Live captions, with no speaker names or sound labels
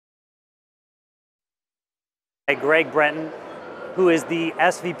Greg Brentin, who is the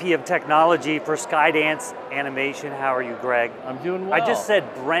SVP of Technology for Skydance Animation. How are you, Greg? I'm doing well. I just said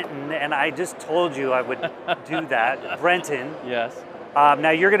Brentin, and I just told you I would do that. Brentin. Yes. Now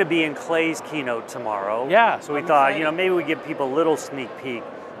you're going to be in Clay's keynote tomorrow. Yeah. So we thought, maybe we give people a little sneak peek.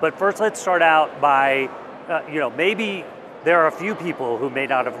 But first, let's start out by, maybe there are a few people who may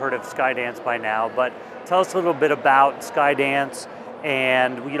not have heard of Skydance by now, but tell us a little bit about Skydance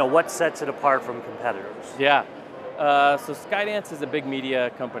and what sets it apart from competitors. Yeah. So Skydance is a big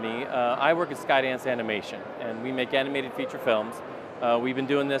media company. I work at Skydance Animation, and we make animated feature films. We've been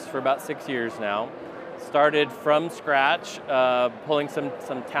doing this for about 6 years now. Started from scratch, pulling some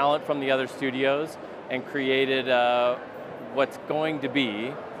talent from the other studios, and created what's going to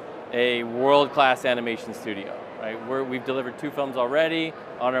be a world-class animation studio. Right? We've delivered 2 films already,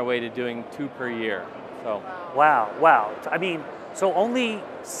 on our way to doing 2 per year. So. Wow. I mean, so only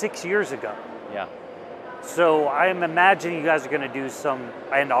 6 years ago. Yeah. So I'm imagining you guys are going to do some,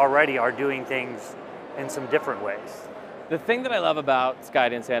 and already are doing things in some different ways. The thing that I love about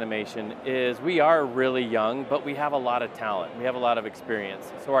Skydance Animation is we are really young, but we have a lot of talent. We have a lot of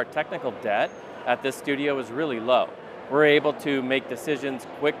experience. So our technical debt at this studio is really low. We're able to make decisions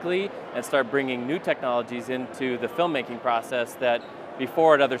quickly and start bringing new technologies into the filmmaking process that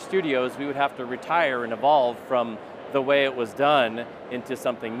before at other studios we would have to retire and evolve from the way it was done into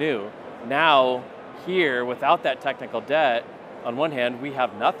something new. Now, here, without that technical debt, on one hand, we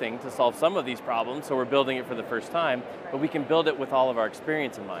have nothing to solve some of these problems, so we're building it for the first time, but we can build it with all of our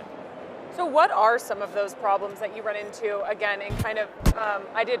experience in mind. So what are some of those problems that you run into, again, in kind of,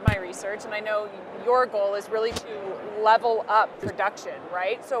 I did my research, and I know your goal is really to level up production,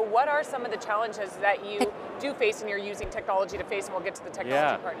 right? So what are some of the challenges that you do face and you're using technology to face, and we'll get to the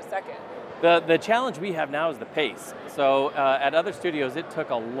technology part in a second. The challenge we have now is the pace. So at other studios, it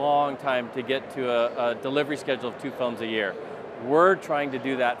took a long time to get to a delivery schedule of 2 films a year. We're trying to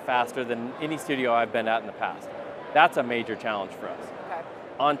do that faster than any studio I've been at in the past. That's a major challenge for us. Okay.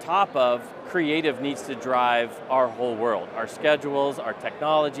 On top of, creative needs to drive our whole world. Our schedules, our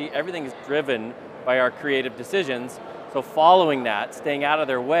technology, everything is driven by our creative decisions. So following that, staying out of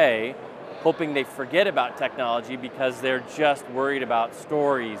their way, hoping they forget about technology because they're just worried about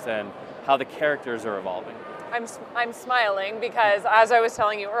stories and how the characters are evolving. I'm smiling because, as I was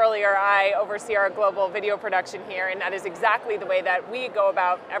telling you earlier, I oversee our global video production here, and that is exactly the way that we go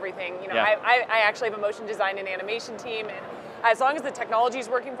about everything. I actually have a motion design and animation team, and as long as the technology is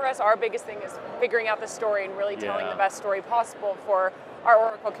working for us, our biggest thing is figuring out the story and really telling the best story possible for our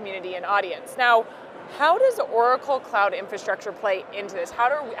Oracle community and audience. Now, how does Oracle Cloud Infrastructure play into this? How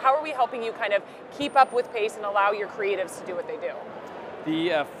are we helping you kind of keep up with pace and allow your creatives to do what they do?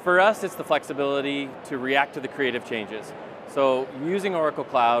 For us, it's the flexibility to react to the creative changes. So using Oracle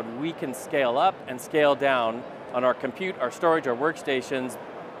Cloud, we can scale up and scale down on our compute, our storage, our workstations,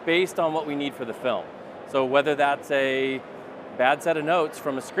 based on what we need for the film. So whether that's a bad set of notes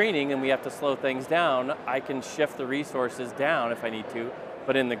from a screening and we have to slow things down, I can shift the resources down if I need to.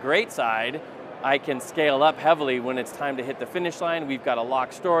 But in the great side, I can scale up heavily when it's time to hit the finish line. We've got a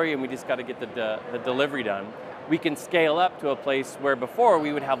locked story and we just got to get the delivery done. We can scale up to a place where before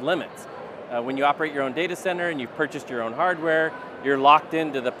we would have limits. When you operate your own data center and you've purchased your own hardware, you're locked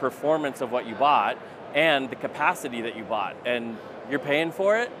into the performance of what you bought and the capacity that you bought. And you're paying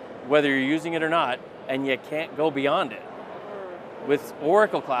for it, whether you're using it or not, and you can't go beyond it. With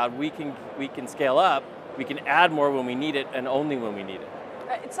Oracle Cloud, we can scale up, we can add more when we need it and only when we need it.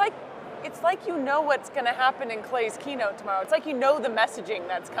 It's like you know what's going to happen in Clay's keynote tomorrow. It's like you know the messaging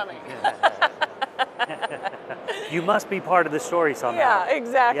that's coming. You must be part of the story somehow. Yeah,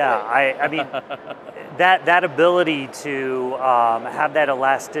 exactly. Yeah, I mean, that ability to have that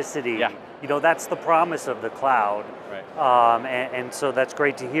elasticity, that's the promise of the cloud. Right. And so that's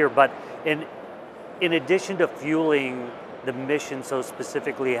great to hear. But in addition to fueling the mission so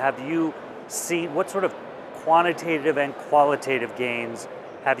specifically, have you seen, what sort of quantitative and qualitative gains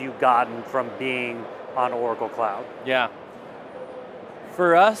have you gotten from being on Oracle Cloud? Yeah.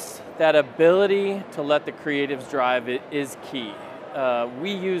 For us, that ability to let the creatives drive it is key.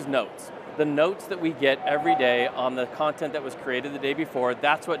 We use notes. The notes that we get every day on the content that was created the day before,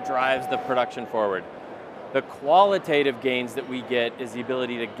 that's what drives the production forward. The qualitative gains that we get is the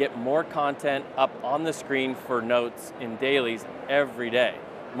ability to get more content up on the screen for notes in dailies every day.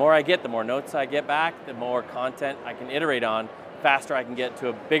 The more I get, the more notes I get back, the more content I can iterate on, faster I can get to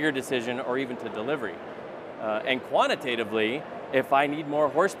a bigger decision or even to delivery. And quantitatively, if I need more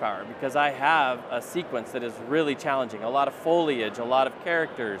horsepower, because I have a sequence that is really challenging, a lot of foliage, a lot of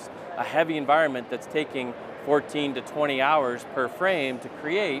characters, a heavy environment that's taking 14 to 20 hours per frame to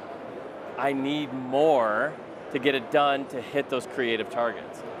create, I need more to get it done to hit those creative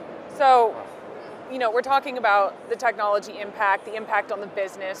targets. So, you know, we're talking about the technology impact, the impact on the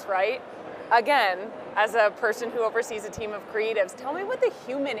business, right? Again, as a person who oversees a team of creatives, tell me what the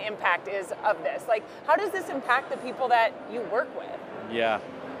human impact is of this. Like, how does this impact the people that you work with? Yeah.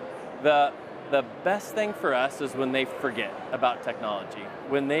 The best thing for us is when they forget about technology,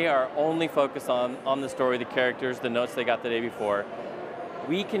 when they are only focused on the story, the characters, the notes they got the day before.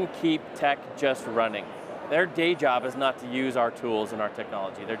 We can keep tech just running. Their day job is not to use our tools and our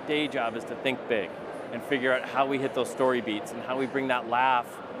technology. Their day job is to think big and figure out how we hit those story beats and how we bring that laugh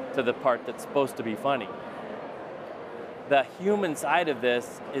to the part that's supposed to be funny. The human side of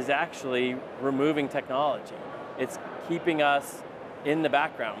this is actually removing technology. It's keeping us in the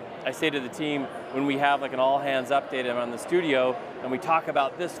background. I say to the team, when we have like an all hands update on the studio and we talk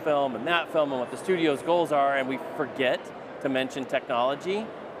about this film and that film and what the studio's goals are and we forget to mention technology,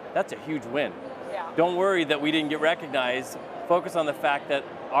 that's a huge win. Yeah. Don't worry that we didn't get recognized. Focus on the fact that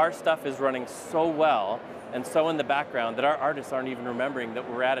our stuff is running so well and so in the background that our artists aren't even remembering that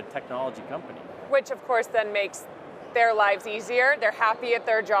we're at a technology company. Which of course then makes their lives easier. They're happy at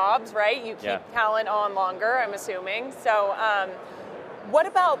their jobs, right? You keep talent on longer, I'm assuming. So what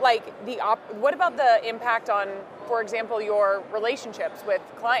about like what about the impact on, for example, your relationships with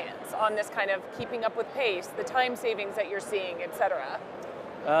clients on this kind of keeping up with pace, the time savings that you're seeing, et cetera?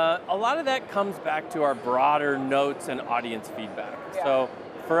 A lot of that comes back to our broader notes and audience feedback. Yeah. So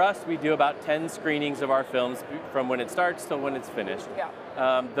for us, we do about 10 screenings of our films from when it starts to when it's finished.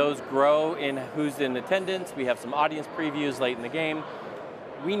 Yeah. Those grow in who's in attendance. We have some audience previews late in the game.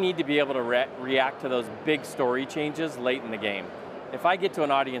 We need to be able to react to those big story changes late in the game. If I get to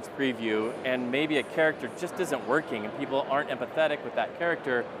an audience preview and maybe a character just isn't working and people aren't empathetic with that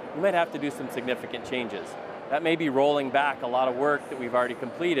character, we might have to do some significant changes. That may be rolling back a lot of work that we've already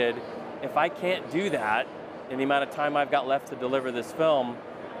completed. If I can't do that in the amount of time I've got left to deliver this film,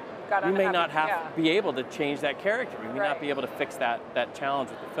 we may not have be able to change that character. We may not be able to fix that challenge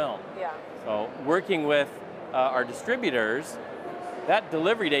with the film. Yeah. So working with our distributors, that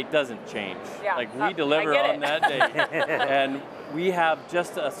delivery date doesn't change. Yeah. Like we deliver on that date. And we have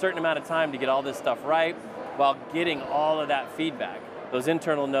just a certain amount of time to get all this stuff right while getting all of that feedback. Those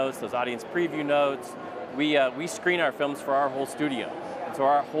internal notes, those audience preview notes, we screen our films for our whole studio. And so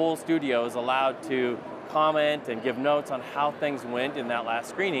our whole studio is allowed to comment and give notes on how things went in that last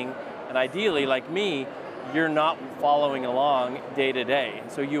screening. And ideally, like me, you're not following along day to day.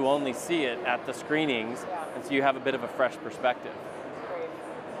 And so you only see it at the screenings, and so you have a bit of a fresh perspective.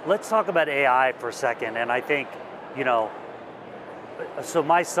 Let's talk about AI for a second. And I think, you know, so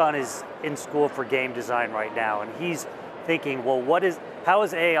my son is in school for game design right now, and he's thinking, well, how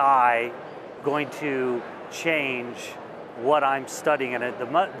is AI going to change what I'm studying? And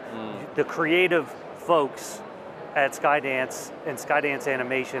the creative folks at Skydance and Skydance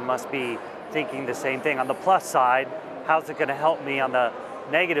Animation must be thinking the same thing. On the plus side, how's it going to help me? On the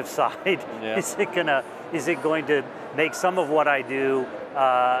negative side, is it going to make some of what I do,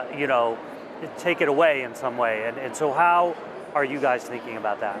 you know, take it away in some way? And so how are you guys thinking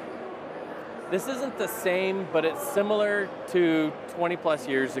about that? This isn't the same, but it's similar to 20 plus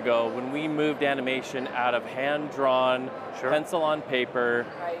years ago when we moved animation out of hand-drawn, pencil on paper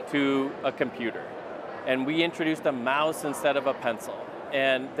to a computer. And we introduced a mouse instead of a pencil.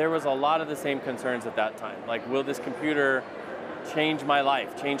 And there was a lot of the same concerns at that time. Like, will this computer change my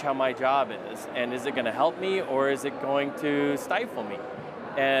life, change how my job is? And is it going to help me, or is it going to stifle me?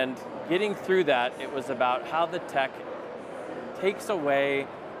 And getting through that, it was about how the tech takes away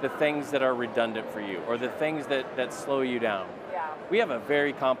the things that are redundant for you, or the things that slow you down. Yeah. We have a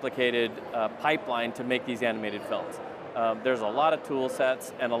very complicated pipeline to make these animated films. There's a lot of tool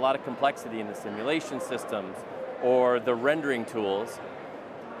sets and a lot of complexity in the simulation systems or the rendering tools.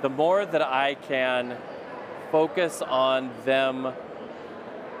 The more that I can focus on them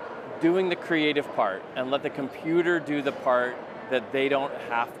doing the creative part and let the computer do the part that they don't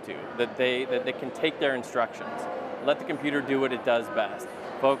have to, that they can take their instructions. Let the computer do what it does best.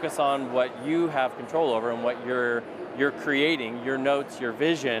 Focus on what you have control over and what you're creating, your notes, your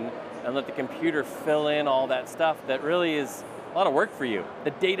vision, and let the computer fill in all that stuff that really is a lot of work for you.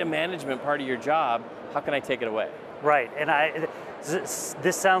 The data management part of your job, how can I take it away? Right, and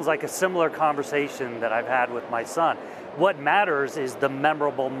this sounds like a similar conversation that I've had with my son. What matters is the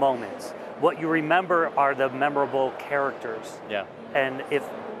memorable moments. What you remember are the memorable characters. Yeah. And if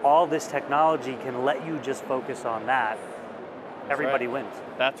all this technology can let you just focus on that, everybody wins.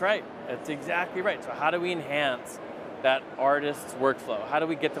 That's right. That's exactly right. So how do we enhance that artist's workflow? How do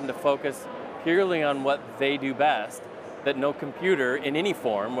we get them to focus purely on what they do best that no computer in any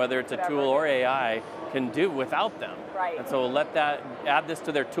form, whether it's a tool or AI, can do without them. Right. And so add this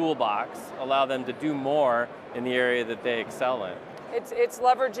to their toolbox, allow them to do more in the area that they excel in. It's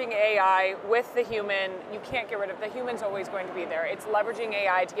leveraging AI with the human. You can't get rid of the human's always going to be there. It's leveraging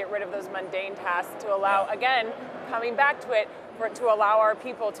AI to get rid of those mundane tasks to allow, again, coming back to it, to allow our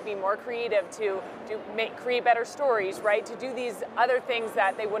people to be more creative, to create better stories, right? To do these other things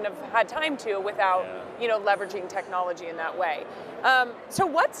that they wouldn't have had time to without, leveraging technology in that way. So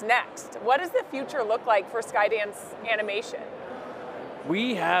what's next? What does the future look like for Skydance Animation?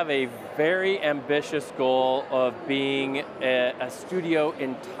 We have a very ambitious goal of being a studio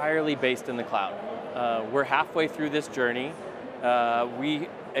entirely based in the cloud. We're halfway through this journey. We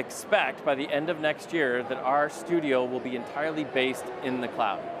expect by the end of next year that our studio will be entirely based in the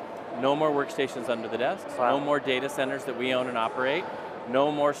cloud. No more workstations under the desks, no more data centers that we own and operate,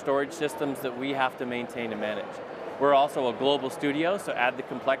 no more storage systems that we have to maintain and manage. We're also a global studio, so add the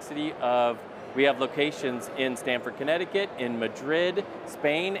complexity of we have locations in Stamford, Connecticut, in Madrid,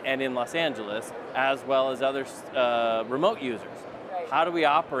 Spain, and in Los Angeles, as well as other remote users. Right. How do we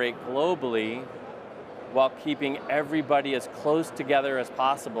operate globally while keeping everybody as close together as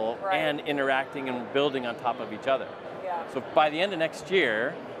possible and interacting and building on top of each other? Yeah. So by the end of next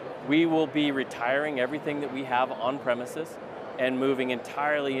year, we will be retiring everything that we have on premises and moving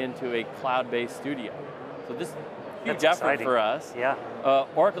entirely into a cloud-based studio. So this is a huge effort for us. Yeah.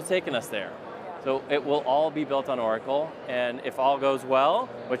 Oracle's taken us there. So it will all be built on Oracle, and if all goes well,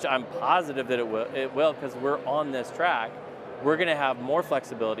 which I'm positive that it will because we're on this track, we're going to have more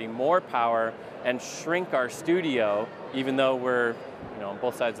flexibility, more power, and shrink our studio, even though we're on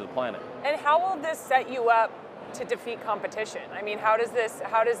both sides of the planet. And how will this set you up to defeat competition? I mean, how does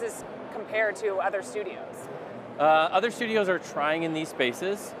this compare to other studios? Other studios are trying in these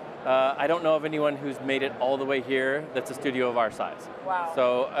spaces. I don't know of anyone who's made it all the way here that's a studio of our size. Wow.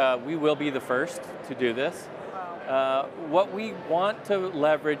 So we will be the first to do this. Wow. What we want to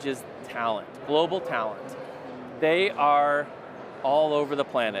leverage is talent, global talent. They are all over the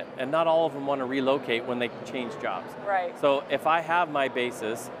planet, and not all of them want to relocate when they change jobs. Right. So if I have my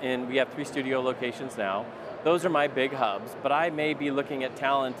bases, and we have 3 studio locations now, those are my big hubs, but I may be looking at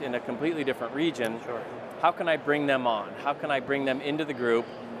talent in a completely different region. Sure. How can I bring them on? How can I bring them into the group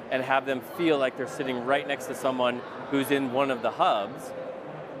and have them feel like they're sitting right next to someone who's in one of the hubs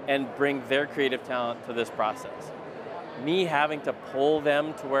and bring their creative talent to this process? Me having to pull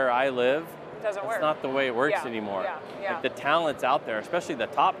them to where I live, doesn't work. It's not the way it works anymore. Yeah. Like the talent's out there, especially the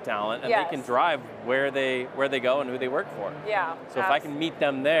top talent, and they can drive where they go and who they work for. Yeah. So if I can meet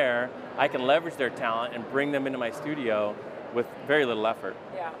them there, I can leverage their talent and bring them into my studio with very little effort.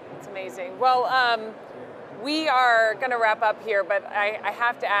 Yeah, it's amazing. Well, we are going to wrap up here, but I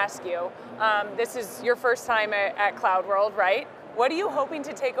have to ask you, this is your first time at CloudWorld, right? What are you hoping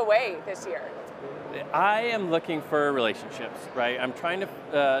to take away this year? I am looking for relationships, right? I'm trying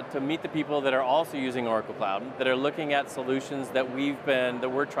to meet the people that are also using Oracle Cloud, that are looking at solutions that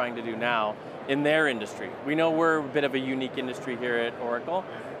we're trying to do now in their industry. We know we're a bit of a unique industry here at Oracle,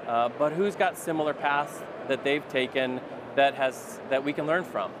 but who's got similar paths that they've taken that we can learn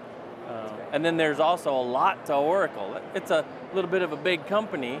from? And then there's also a lot to Oracle. It's a little bit of a big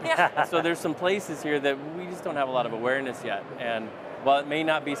company, so there's some places here that we just don't have a lot of awareness yet. And while it may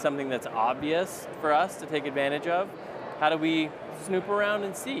not be something that's obvious for us to take advantage of, how do we snoop around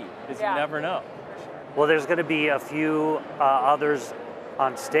and see? Because you never know. Well, there's going to be a few others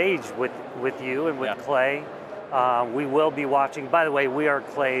on stage with you and with Clay. We will be watching. By the way, we are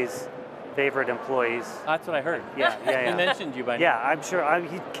Clay's favorite employees. That's what I heard. Yeah. He mentioned you by name. Yeah, I'm sure.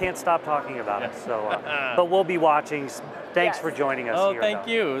 He can't stop talking about it. So, but we'll be watching. Thanks for joining us here. Oh, thank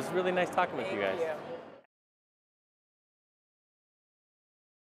you. It was really nice talking with you guys. Thank you.